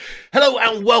Hello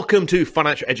and welcome to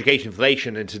Financial Education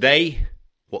Inflation, and today,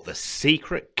 what the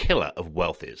secret killer of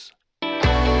wealth is.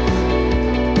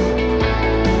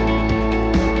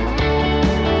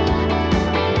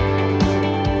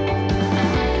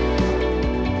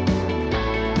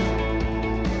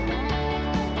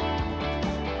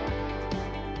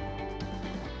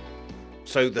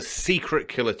 So the secret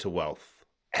killer to wealth.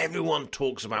 Everyone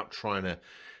talks about trying to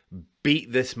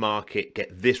beat this market,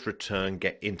 get this return,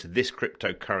 get into this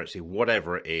cryptocurrency,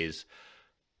 whatever it is.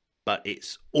 But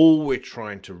it's all we're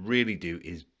trying to really do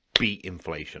is beat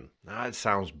inflation. Now, that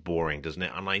sounds boring, doesn't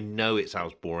it? And I know it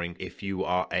sounds boring. If you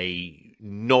are a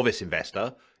novice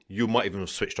investor, you might even have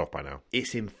switched off by now.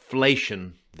 It's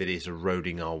inflation that is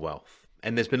eroding our wealth.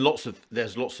 And there's lots of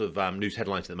news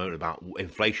headlines at the moment about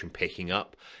inflation picking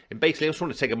up. And basically, I just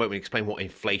want to take a moment and explain what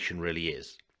inflation really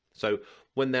is. So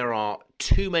when there are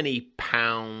too many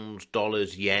pounds,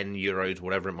 dollars, yen, euros,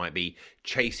 whatever it might be,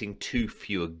 chasing too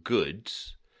fewer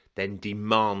goods, then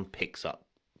demand picks up.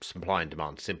 Supply and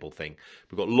demand, simple thing.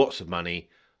 We've got lots of money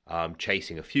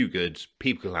chasing a few goods.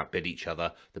 People can outbid each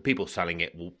other. The people selling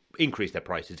it will increase their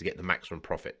prices to get the maximum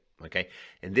profit. Okay,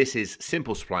 and this is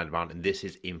simple supply and demand, and this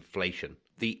is inflation.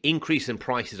 The increase in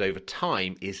prices over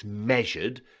time is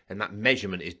measured, and that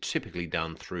measurement is typically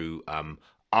done through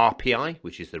RPI,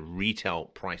 which is the Retail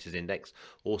Prices Index,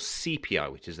 or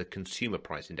CPI, which is the Consumer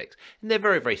Price Index. And they're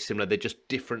very, very similar. They're just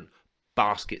different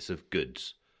baskets of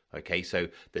goods. Okay, so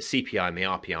the CPI and the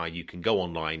RPI, you can go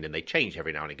online, and they change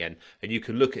every now and again, and you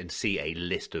can look and see a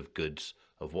list of goods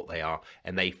of what they are,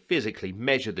 and they physically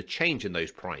measure the change in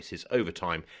those prices over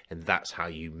time, and that's how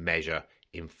you measure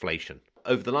inflation.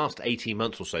 Over the last 18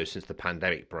 months or so, since the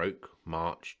pandemic broke,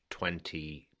 March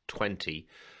 2020,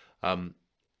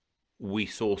 we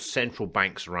saw central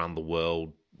banks around the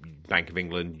world, Bank of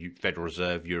England, Federal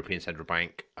Reserve, European Central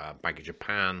Bank, Bank of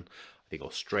Japan, I think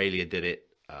Australia did it,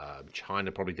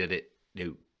 China probably did it,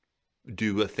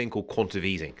 do a thing called quantitative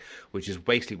easing, which is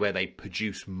basically where they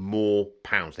produce more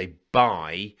pounds. They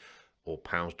buy, or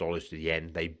pounds, dollars to the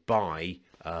yen, they buy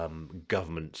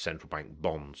government central bank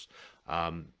bonds.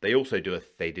 They also did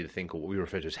a thing called what we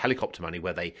refer to as helicopter money,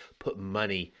 where they put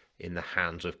money in the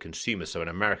hands of consumers. So in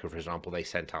America, for example, they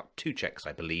sent out two checks,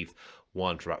 I believe,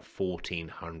 one for about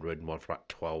 $1,400 and one for about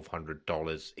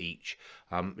 $1,200 each.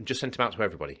 Just sent them out to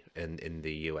everybody in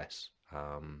the US.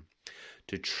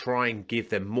 To try and give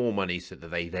them more money so that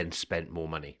they then spent more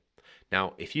money.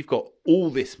 Now, if you've got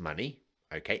all this money,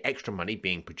 okay, extra money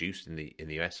being produced in the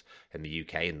US and the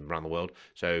UK and around the world.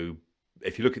 So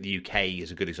if you look at the UK as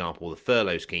a good example, the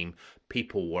furlough scheme,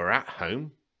 people were at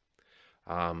home.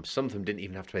 Some of them didn't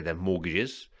even have to pay their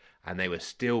mortgages, and they were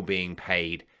still being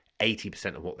paid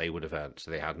 80% of what they would have earned.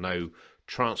 So they had no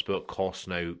transport costs,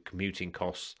 no commuting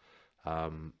costs,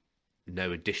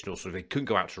 no additional they couldn't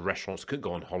go out to restaurants, couldn't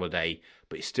go on holiday,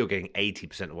 but you're still getting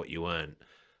 80% of what you earn.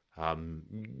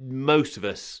 Most of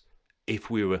us, if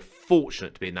we were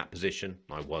fortunate to be in that position,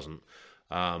 I wasn't,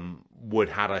 would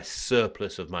have a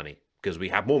surplus of money because we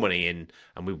had more money in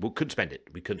and we couldn't spend it.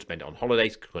 We couldn't spend it on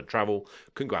holidays, couldn't travel,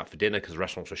 couldn't go out for dinner because the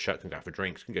restaurants were shut, couldn't go out for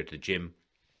drinks, couldn't go to the gym.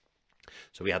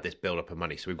 So we had this build-up of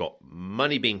money. So we've got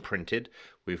money being printed.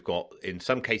 We've got, in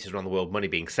some cases around the world, money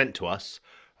being sent to us.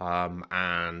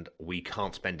 And we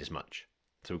can't spend as much.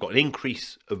 So we've got an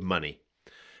increase of money.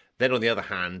 Then on the other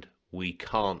hand, we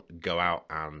can't go out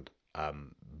and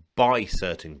buy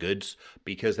certain goods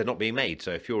because they're not being made.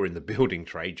 So if you're in the building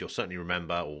trade, you'll certainly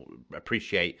remember or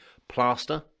appreciate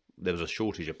plaster. There was a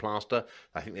shortage of plaster.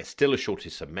 I think there's still a shortage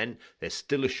of cement. There's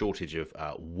still a shortage of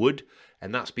wood.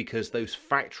 And that's because those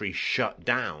factories shut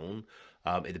down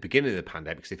at the beginning of the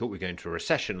pandemic because they thought we were going into a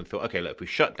recession and thought, okay, look, if we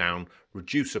shut down,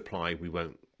 reduce supply, we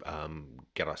won't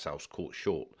get ourselves caught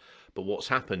short. But what's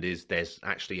happened is there's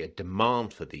actually a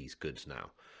demand for these goods now.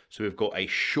 So we've got a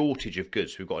shortage of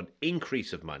goods. We've got an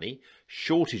increase of money,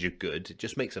 shortage of goods. It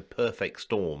just makes a perfect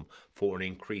storm for an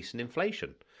increase in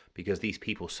inflation because these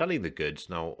people selling the goods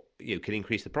now can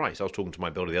increase the price. I was talking to my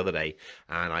builder the other day,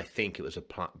 and I think it was a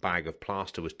bag of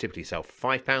plaster was typically sell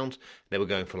for £5. They were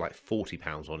going for like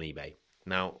 £40 on eBay.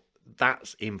 Now,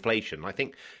 that's inflation. I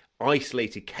think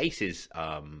isolated cases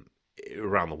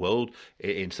around the world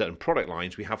in certain product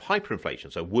lines, we have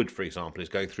hyperinflation. So wood, for example, is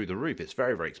going through the roof. It's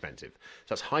very, very expensive.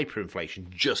 So that's hyperinflation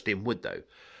just in wood, though.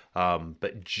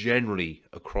 But generally,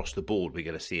 across the board, we're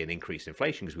going to see an increase in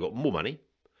inflation because we've got more money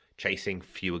chasing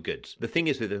fewer goods. The thing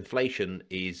is with inflation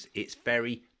is it's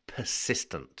very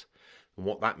persistent. And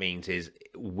what that means is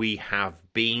we have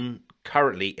been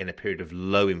currently in a period of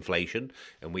low inflation,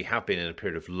 and we have been in a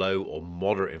period of low or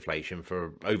moderate inflation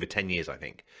for over 10 years, I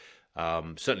think.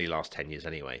 Certainly last 10 years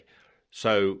anyway.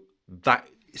 So that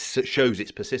shows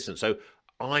its persistence. So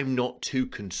I'm not too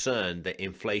concerned that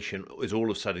inflation is all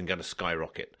of a sudden going to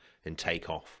skyrocket and take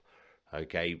off.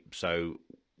 Okay, so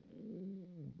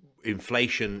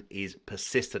inflation is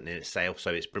persistent in itself,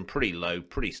 so it's been pretty low,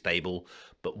 pretty stable.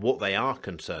 But what they are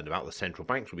concerned about, the central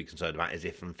banks will be concerned about, is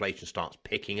if inflation starts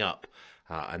picking up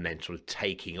and then sort of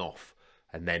taking off,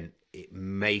 and then it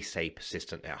may stay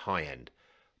persistent at high end.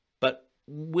 But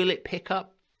will it pick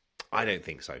up? I don't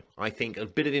think so. I think a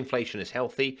bit of inflation is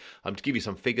healthy. To give you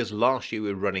some figures, last year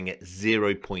we were running at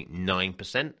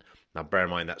 0.9%. Now, bear in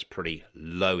mind, that's pretty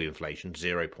low inflation,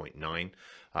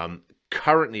 0.9.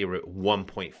 Currently, we're at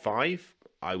 1.5.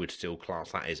 I would still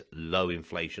class that as low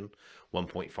inflation,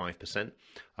 1.5%.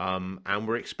 And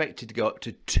we're expected to go up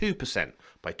to 2%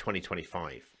 by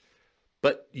 2025.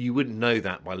 But you wouldn't know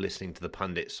that by listening to the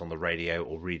pundits on the radio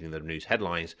or reading the news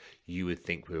headlines. You would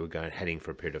think we were heading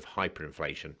for a period of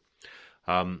hyperinflation.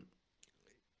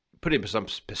 Put it in some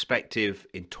perspective,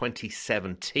 in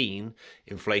 2017,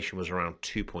 inflation was around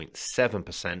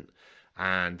 2.7%,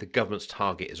 and the government's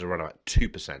target is around about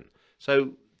 2%.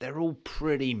 So they're all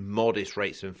pretty modest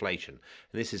rates of inflation,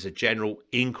 and this is a general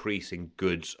increase in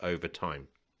goods over time.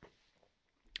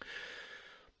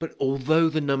 But although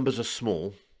the numbers are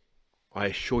small, I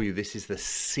assure you this is the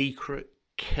secret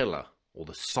killer, or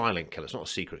the silent killer. It's not a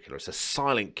secret killer, it's a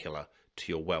silent killer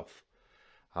to your wealth.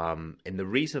 And the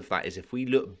reason for that is if we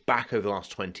look back over the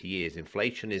last 20 years,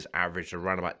 inflation is averaged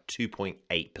around about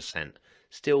 2.8%,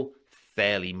 still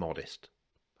fairly modest.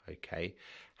 Okay.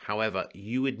 However,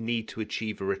 you would need to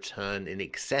achieve a return in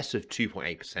excess of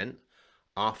 2.8%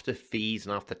 after fees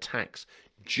and after tax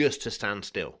just to stand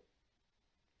still.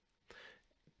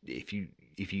 If you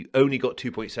only got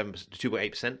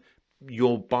 2.8%,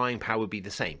 your buying power would be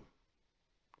the same.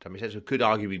 Does that make sense? It could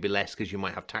arguably be less because you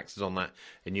might have taxes on that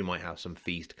and you might have some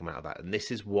fees to come out of that. And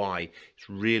this is why it's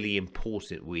really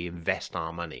important we invest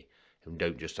our money and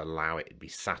don't just allow it to be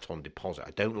sat on deposit.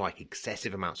 I don't like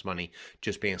excessive amounts of money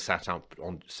just being sat on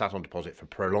deposit for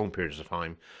prolonged periods of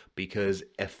time, because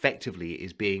effectively it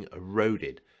is being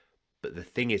eroded. But the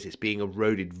thing is, it's being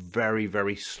eroded very,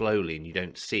 very slowly and you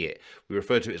don't see it. We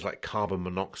refer to it as like carbon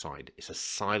monoxide. It's a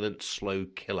silent, slow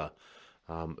killer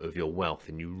of your wealth,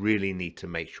 and you really need to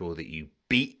make sure that you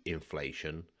beat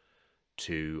inflation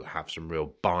to have some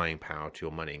real buying power to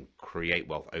your money and create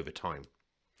wealth over time.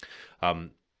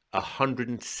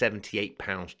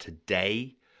 £178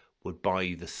 today would buy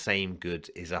you the same goods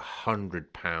as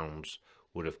 £100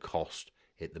 would have cost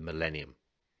at the millennium.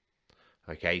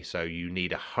 Okay, so you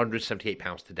need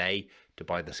 £178 today to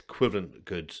buy the equivalent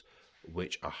goods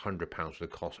which £100 would have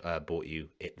cost bought you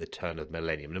at the turn of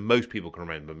millennium. And most people can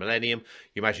remember millennium.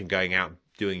 You imagine going out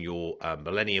doing your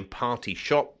millennium party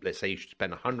shop. Let's say you should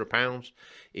spend £100.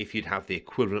 If you'd have the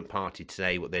equivalent party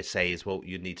today, what they say is, well,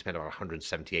 you'd need to spend about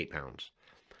 £178.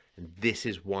 And this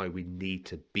is why we need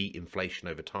to beat inflation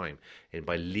over time. And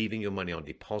by leaving your money on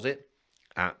deposit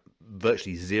at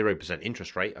virtually 0%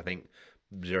 interest rate, I think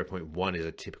 0.1 is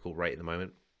a typical rate at the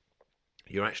moment,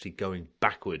 you're actually going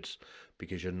backwards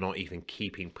because you're not even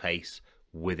keeping pace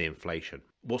with inflation.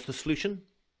 What's the solution?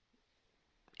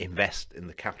 Invest in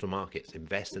the capital markets,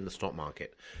 invest in the stock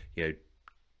market.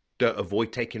 Don't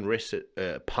avoid taking risks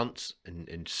at punts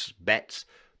and bets.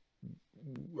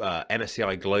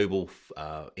 MSCI Global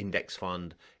Index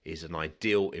Fund is an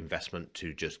ideal investment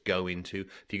to just go into.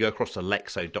 If you go across to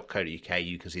lexo.co.uk,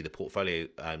 you can see the portfolio,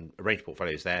 a range of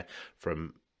portfolios there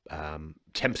from 10%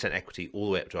 equity all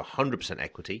the way up to 100%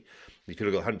 equity. If you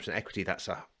look at 100% equity, that's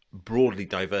a broadly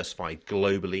diversified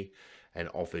globally and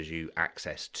offers you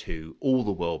access to all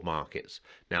the world markets.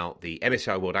 Now, the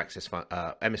MSCI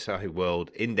MSCI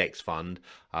World Index Fund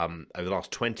over the last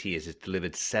 20 years has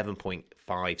delivered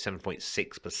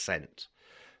 7.6%.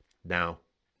 Now,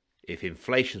 if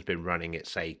inflation's been running at,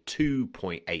 say,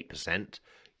 2.8%,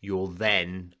 you're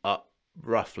then up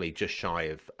roughly just shy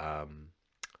of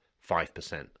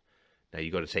 5%. Now,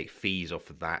 you've got to take fees off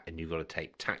of that and you've got to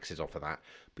take taxes off of that.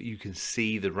 But you can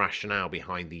see the rationale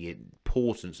behind the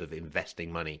importance of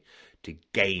investing money to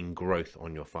gain growth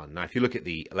on your fund. Now, if you look at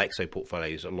the Alexo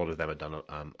portfolios, a lot of them are done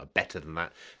better than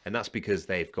that. And that's because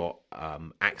they've got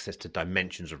access to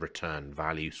dimensions of return,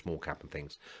 value, small cap and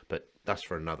things. But that's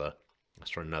for another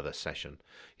session.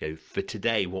 For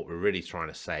today, what we're really trying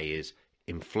to say is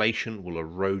inflation will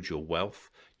erode your wealth.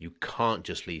 You can't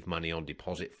just leave money on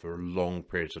deposit for long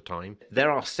periods of time. There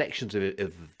are sections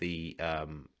of the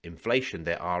inflation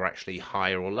that are actually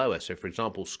higher or lower. So, for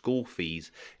example, school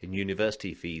fees and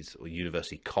university fees, or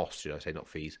university costs, should I say, not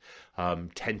fees,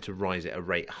 tend to rise at a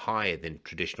rate higher than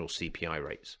traditional CPI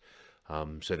rates.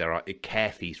 So there are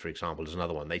care fees, for example, is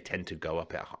another one. They tend to go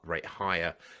up at a rate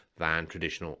higher than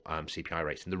traditional CPI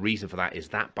rates. And the reason for that is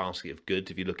that basket of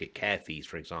goods, if you look at care fees,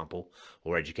 for example,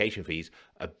 or education fees,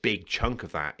 a big chunk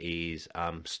of that is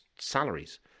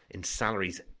salaries. And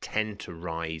salaries tend to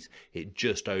rise at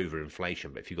just over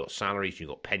inflation. But if you've got salaries, you've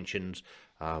got pensions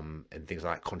and things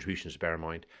like that, contributions to bear in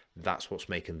mind, that's what's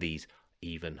making these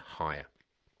even higher.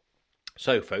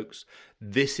 So, folks,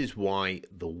 this is why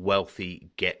the wealthy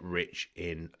get rich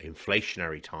in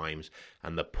inflationary times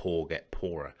and the poor get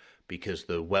poorer, because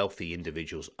the wealthy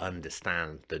individuals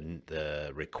understand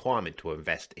the requirement to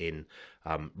invest in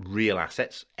real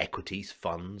assets, equities,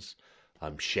 funds,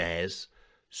 shares,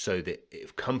 so that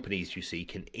if companies, you see,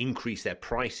 can increase their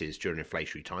prices during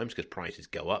inflationary times, because prices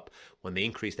go up, when they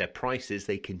increase their prices,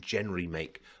 they can generally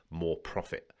make more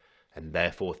profit. And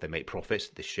therefore, if they make profits,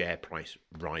 the share price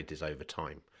rises over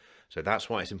time. So that's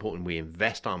why it's important we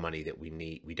invest our money that we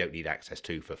don't need access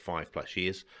to for 5+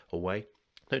 years away.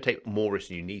 Don't take more risk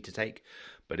than you need to take.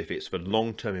 But if it's for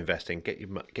long-term investing, get your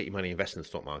money invested in the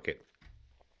stock market,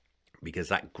 because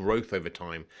that growth over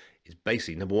time is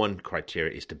basically, number one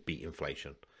criteria is to beat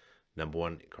inflation. Number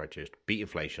one criteria is to beat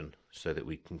inflation so that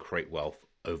we can create wealth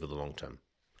over the long term.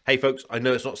 Hey folks, I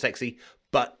know it's not sexy,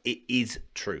 but it is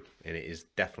true, and it is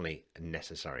definitely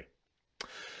necessary.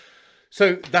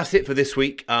 So that's it for this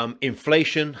week.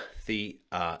 Inflation, the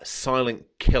silent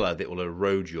killer that will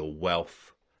erode your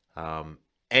wealth.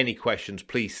 Any questions,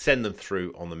 please send them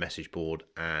through on the message board.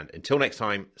 And until next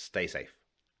time, stay safe.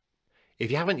 If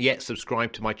you haven't yet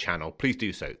subscribed to my channel, please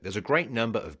do so. There's a great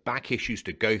number of back issues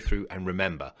to go through, and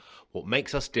remember, what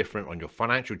makes us different on your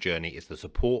financial journey is the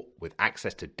support with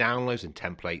access to downloads and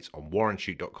templates on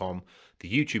warrenshoot.com, the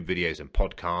YouTube videos and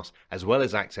podcasts, as well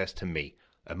as access to me,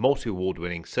 a multi-award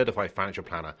winning certified financial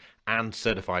planner and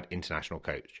certified international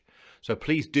coach. So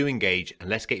please do engage,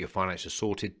 and let's get your finances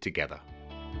sorted together.